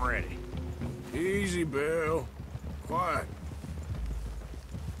 and I'm ready. Easy, Bill. Quiet.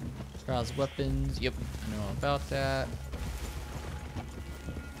 Browse weapons. Yep, I know all about that.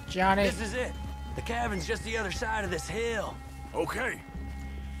 Johnny. This is it. The cabin's just the other side of this hill. Okay.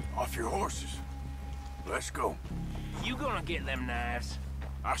 Off your horses. Let's go. You gonna get them knives?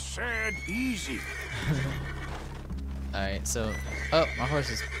 I said easy. Alright, so... Oh, my horse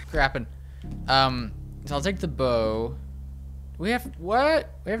is crapping. So I'll take the bow. We have...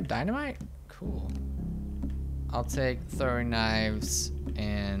 What? We have dynamite? Cool. I'll take throwing knives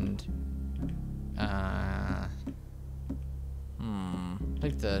and...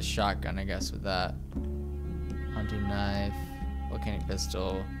 take the shotgun, I guess, with that. Hunting knife. Volcanic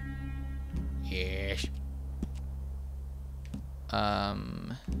pistol. Yes.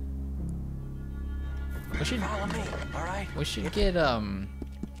 We should follow me, all right? We should get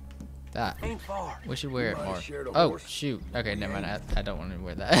that. Ain't far. We should wear it more. Oh shoot. Okay, never mind. I don't want to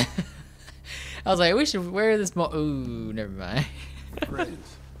wear that. I was like, we should wear this more. Ooh, never mind.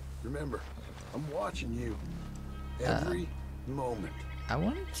 Friends, remember, I'm watching you every moment. I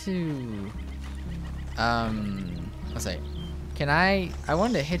wanted to. Let's say. Can I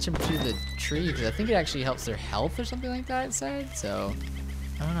wanted to hitch them to the tree because I think it actually helps their health or something like that, it said. So,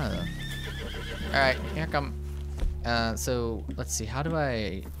 I don't know though. Alright, here I come. So, let's see. How do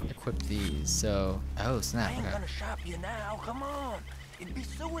I equip these? So, oh snap. I ain't Okay. gonna shop you now. Come on. It'd be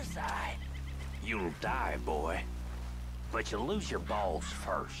suicide. You'll die, boy. But you'll lose your balls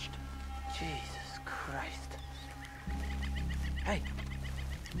first. Jesus Christ. Hey,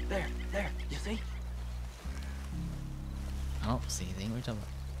 there, you see? I don't see anything. What are you talking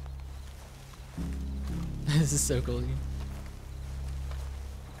about? This is so cool.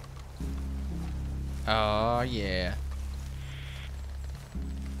 Oh, yeah.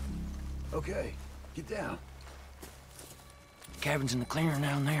 Okay, get down. Cabin's in the clearing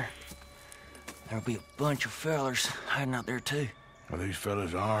down there. There'll be a bunch of fellers hiding out there, too. Are these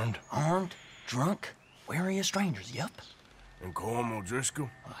fellas armed? Armed, drunk, wary of strangers, yup. And Colm O'Driscoll?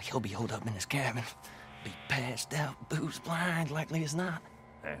 He'll be holed up in his cabin. Be passed out, booze blind, likely as not.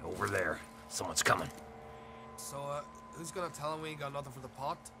 Hey, over there. Someone's coming. So, who's gonna tell him we ain't got nothing for the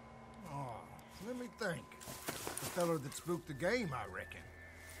pot? Oh, let me think. The feller that spooked the game, I reckon.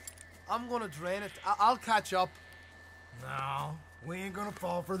 I'm gonna drain it. I'll catch up. No, we ain't gonna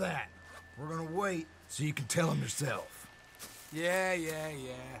fall for that. We're gonna wait so you can tell him yourself. Yeah.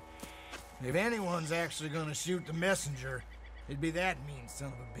 If anyone's actually gonna shoot the messenger, it'd be that mean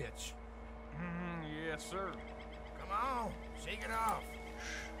son of a bitch. Yes, sir. Come on, shake it off.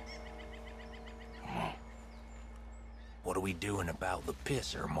 What are we doing about the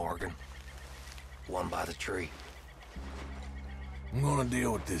pisser, Morgan? One by the tree. I'm gonna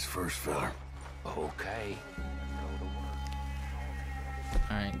deal with this first fella. Okay.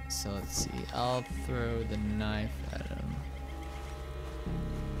 Alright, so let's see. I'll throw the knife at him.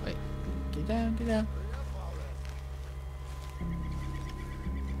 Wait. Get down, get down.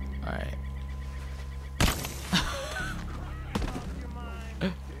 Alright.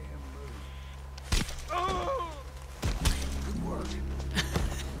 Good work.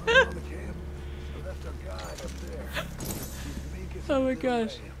 On the camp. We left our guide up there. Oh my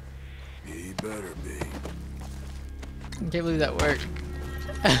gosh. He better be. I can't believe that worked.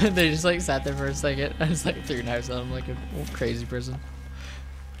 They just like sat there for a second. I just like threw knives at him like a crazy person.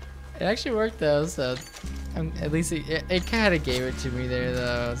 It actually worked though, so at least it kind of gave it to me there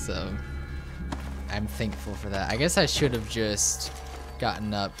though, so I'm thankful for that. I guess I should have just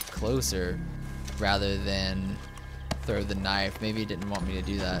gotten up closer rather than throw the knife. Maybe it didn't want me to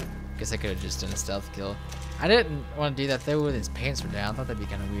do that. Guess I could have just done a stealth kill. I didn't want to do that though when his pants were down. I thought that'd be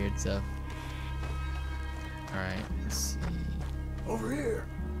kind of weird, so. Alright, let's see. Over here.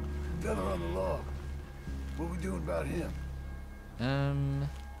 Fella on the log. What we doing about him?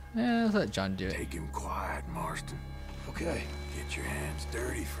 Yeah, let's let John do it. Take him quiet, Marston. Okay. Get your hands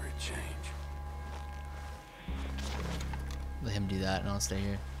dirty for a change. Let him do that and I'll stay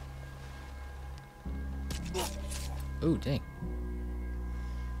here. Ooh, dang.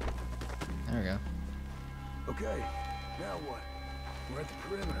 There we go. Okay. Now what? We're at the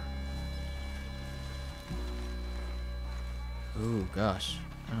perimeter. Ooh, gosh.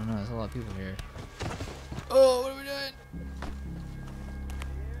 I don't know, there's a lot of people here. Oh, what are we doing?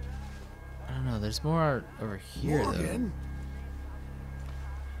 I don't know, there's more over here Morgan.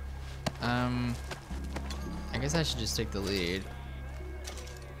 though. I guess I should just take the lead.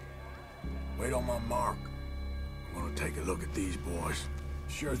 Wait on my mark. I'm gonna take a look at these boys.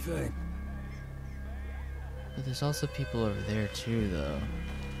 Sure thing. But there's also people over there too though.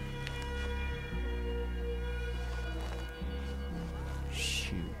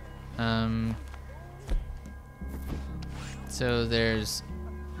 Shoot. So there's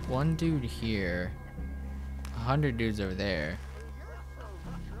one dude here, 100 dudes over there.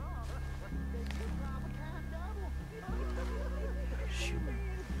 Shoot.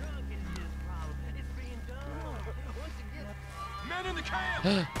 Men in the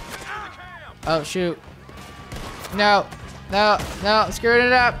camp! Oh shoot. No, screwing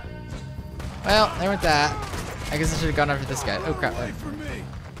it up. Well, there went that. I guess I should have gone after this guy. Oh crap.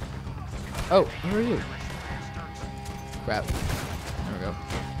 Oh, who are you? Crap. There we go.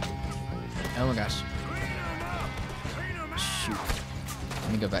 Oh my gosh. Shoot.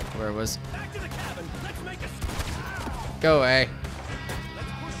 Let me go back to where I was. Go away.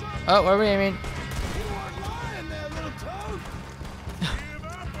 Oh, where are we aiming?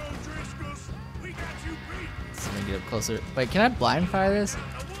 Let me get up closer. Wait, can I blind fire this?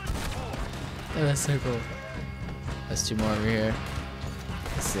 Oh, that's so cool. There's two more over here.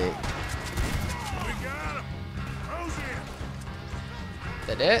 Let's see.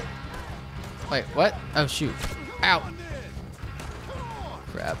 That it? Wait, what? Oh shoot. Ow.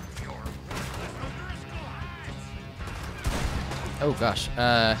 Crap. Oh gosh.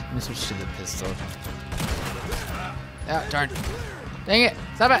 Let me switch to the pistol. Ah, darn. Dang it!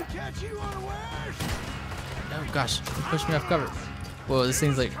 Stop it! Oh gosh, it pushed me off cover. Whoa, this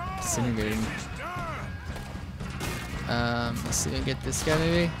thing's like disintegrating. Let's see if we can get this guy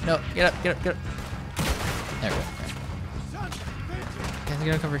maybe. No, get up, get up, get up. There we go. Guys,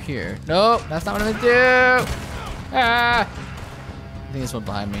 get up over here. Nope, that's not what I'm gonna do. Ah! I think there's one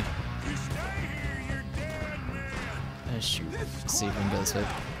behind me. Shoot. Let's see if we can go this way.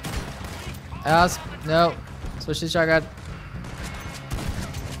 No. Switch to shotgun.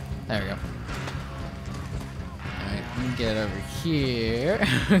 There we go. Alright, we can get over here.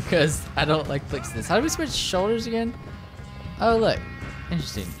 Because I don't like flicks this. How do we switch shoulders again? Oh, look.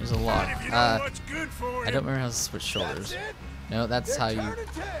 Interesting. There's a lock. I don't remember how to switch shoulders. No, that's how you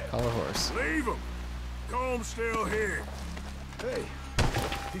call a horse. Leave him. Comb's still here. Hey,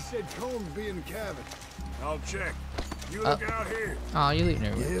 he said Combs be in the cabin. I'll check. You look out here. Oh, you leaving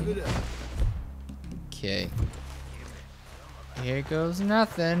her. Give it up. Okay. Here goes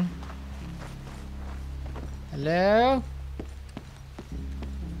nothing. Hello?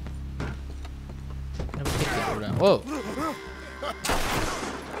 Whoa.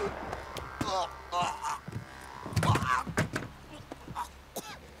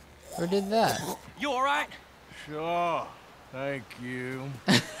 Who did that? You all right? Sure. Thank you.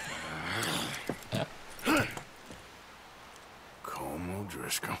 Colm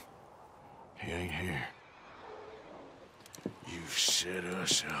O'Driscoll. He ain't here. You set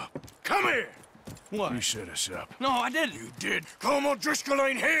us up. Come here! What? You set us up. No, I didn't. You did. Colm O'Driscoll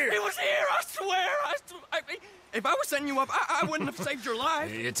ain't here! He was here, I swear! If I was setting you up, I wouldn't have saved your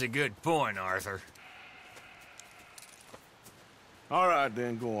life. It's a good point, Arthur. All right,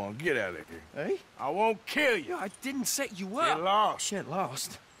 then, go on. Get out of here. Hey? I won't kill you. I didn't set you up. Get lost. Shit,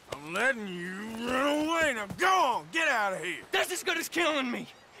 lost. I'm letting you run away. Now go on. Get out of here. That's as good as killing me.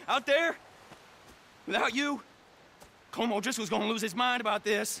 Out there, without you, Colm O'Driscoll's gonna lose his mind about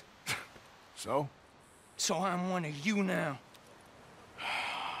this. So? So I'm one of you now.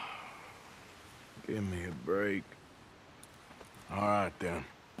 Give me a break. All right, then.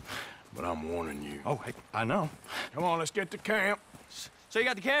 But I'm warning you. Oh, hey, I know. Come on, let's get to camp. So you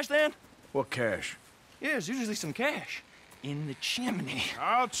got the cash, then? What cash? Yeah, there's usually some cash. In the chimney.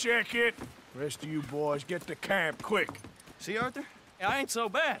 I'll check it. Rest of you boys, get to camp, quick. See, Arthur? I ain't so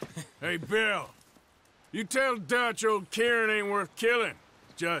bad. Hey, Bill. You tell Dutch old Kieran ain't worth killing.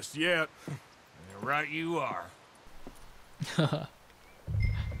 Just yet. Right you are.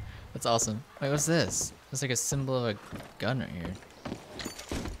 That's awesome. Wait, what's this? It's like a symbol of a gun right here.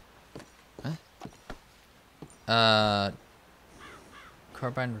 What?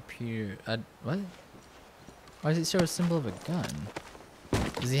 Carbine repeater. What? Why does it show a symbol of a gun?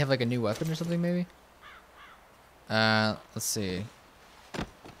 Does he have like a new weapon or something maybe? Let's see.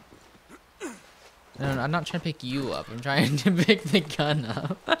 No, I'm not trying to pick you up. I'm trying to pick the gun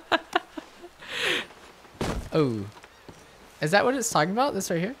up. Oh. Is that what it's talking about? This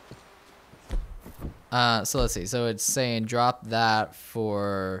right here? So let's see. So it's saying drop that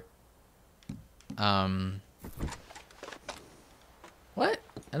for what?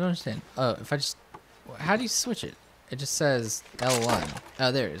 I don't understand. Oh, if I just, how do you switch it? It just says L1.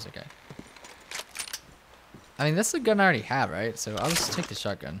 Oh, there it is. Okay. I mean, that's the gun I already have, right? So I'll just take the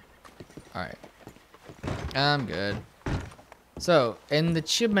shotgun. All right. I'm good. So in the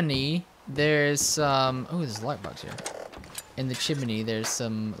chimney, there's some. Oh, there's a light box here. In the chimney, there's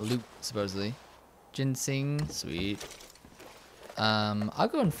some loot supposedly. Ginseng, sweet. I'll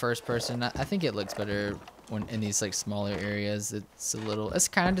go in first person. I think it looks better when in these like smaller areas. It's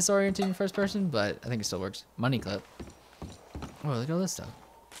kind of disorienting in first person, but I think it still works. Money clip. Oh, look at all this stuff.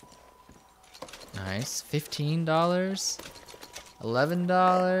 Nice. $15.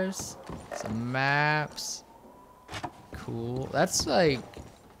 $11. Some maps. Cool. That's like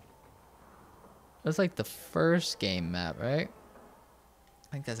the first game map, right?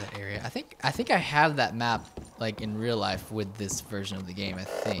 I think that's that area. I think I have that map like in real life with this version of the game, I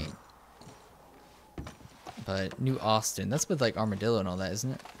think. But New Austin, that's with like Armadillo and all that,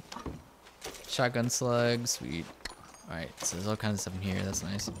 isn't it? Shotgun slug, sweet. Alright, so there's all kinds of stuff in here, that's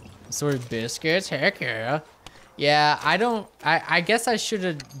nice. Assorted biscuits, heck yeah. Yeah, I guess I should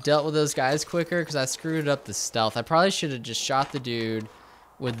have dealt with those guys quicker because I screwed up the stealth. I probably should have just shot the dude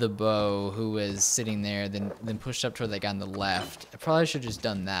with the bow who was sitting there, then pushed up toward that guy on the left. I probably should have just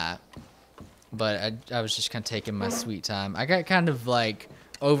done that. But I was just kind of taking my sweet time. I got kind of like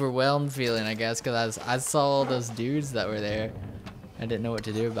overwhelmed feeling, I guess, because I saw all those dudes that were there. I didn't know what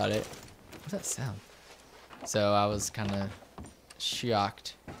to do about it. What's that sound? So I was kind of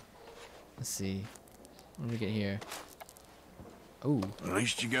shocked. Let's see. What do we get here? Oh. At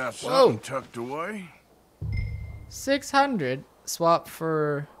least you got something tucked away. 600. Swap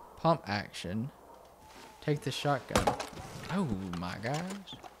for pump action. Take the shotgun. Oh my gosh.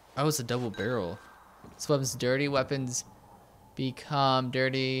 Oh, it's a double barrel. This weapon's dirty. Weapons become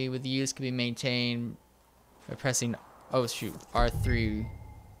dirty with use can be maintained by pressing, oh shoot, R3.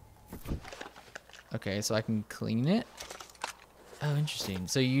 Okay, so I can clean it. Oh, interesting.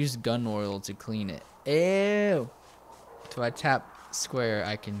 So you use gun oil to clean it. Ew. So I tap square,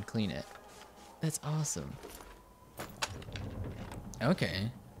 I can clean it. That's awesome.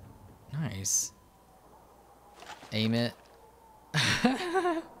 Okay. Nice. Aim it.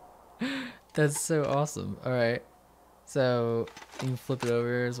 That's so awesome. Alright. So you can flip it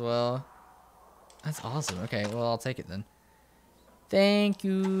over as well. That's awesome. Okay, well I'll take it then. Thank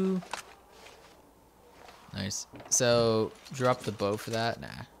you. Nice. So drop the bow for that? Nah.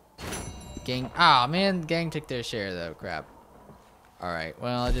 Gang. Ah, man, gang took their share though. Crap. Alright,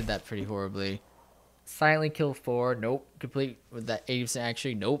 well I did that pretty horribly. Silently kill 4. Nope. Complete with that 80%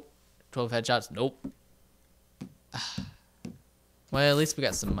 accuracy. Nope. 12 headshots. Nope. Well, at least we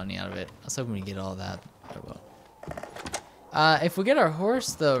got some money out of it. I was hoping we get all that. Oh well. If we get our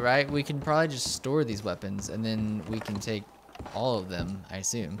horse though, right, we can probably just store these weapons and then we can take all of them, I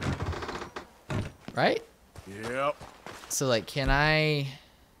assume. Right? Yep. So like, can I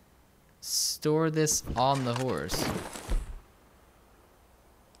store this on the horse?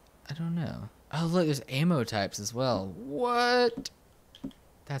 I don't know. Oh look, there's ammo types as well. What?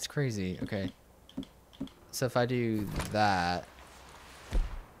 That's crazy. Okay. So if I do that,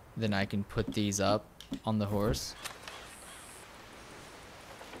 then I can put these up on the horse.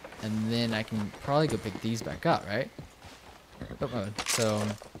 And then I can probably go pick these back up, right? Oh, so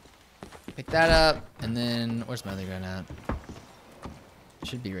pick that up, and then where's my other gun at? It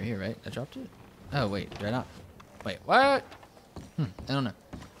should be right here, right? I dropped it? Oh wait, did I not? Wait, what? I don't know.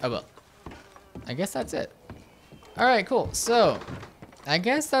 Oh well. I guess that's it. Alright, cool. So I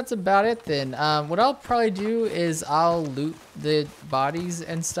guess that's about it then. What I'll probably do is I'll loot the bodies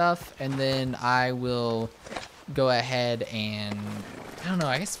and stuff, and then I will go ahead and I don't know,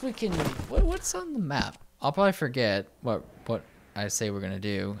 I guess we can what's on the map? I'll probably forget what I say we're gonna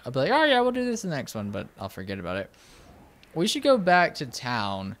do. I'll be like, oh yeah, we'll do this in the next one, but I'll forget about it. We should go back to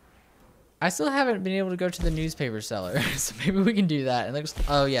town. I still haven't been able to go to the newspaper seller, so maybe we can do that. And there's,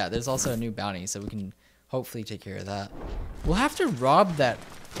 oh yeah, there's also a new bounty, so we can hopefully take care of that. We'll have to rob that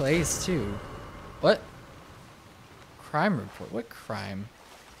place too. What? Crime report? What crime?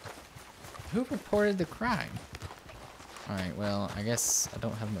 Who reported the crime? Alright, well, I guess I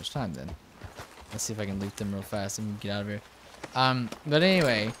don't have much time then. Let's see if I can loot them real fast and get out of here. But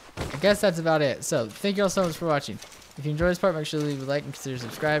anyway, I guess that's about it. So, thank you all so much for watching. If you enjoyed this part, make sure to leave a like and consider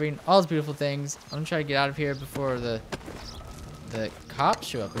subscribing. All those beautiful things. I'm gonna try to get out of here before the cops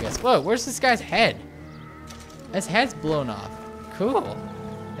show up, I guess. Whoa, where's this guy's head? His head's blown off. Cool.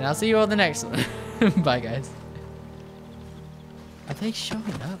 And I'll see you all in the next one. Bye, guys. Are they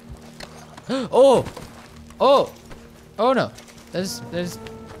showing up? Oh! Oh! Oh no. There's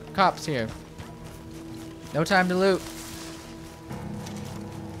cops here. No time to loot.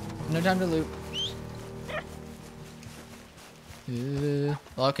 No time to loot.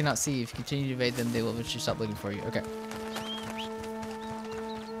 Well, I cannot see. If you continue to evade them, they will eventually stop looking for you. Okay.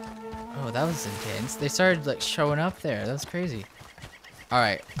 Oh, that was intense. They started like showing up there. That was crazy.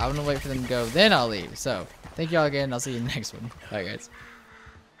 Alright, I'm gonna wait for them to go, then I'll leave. So, thank you all again. I'll see you in the next one. Bye, guys.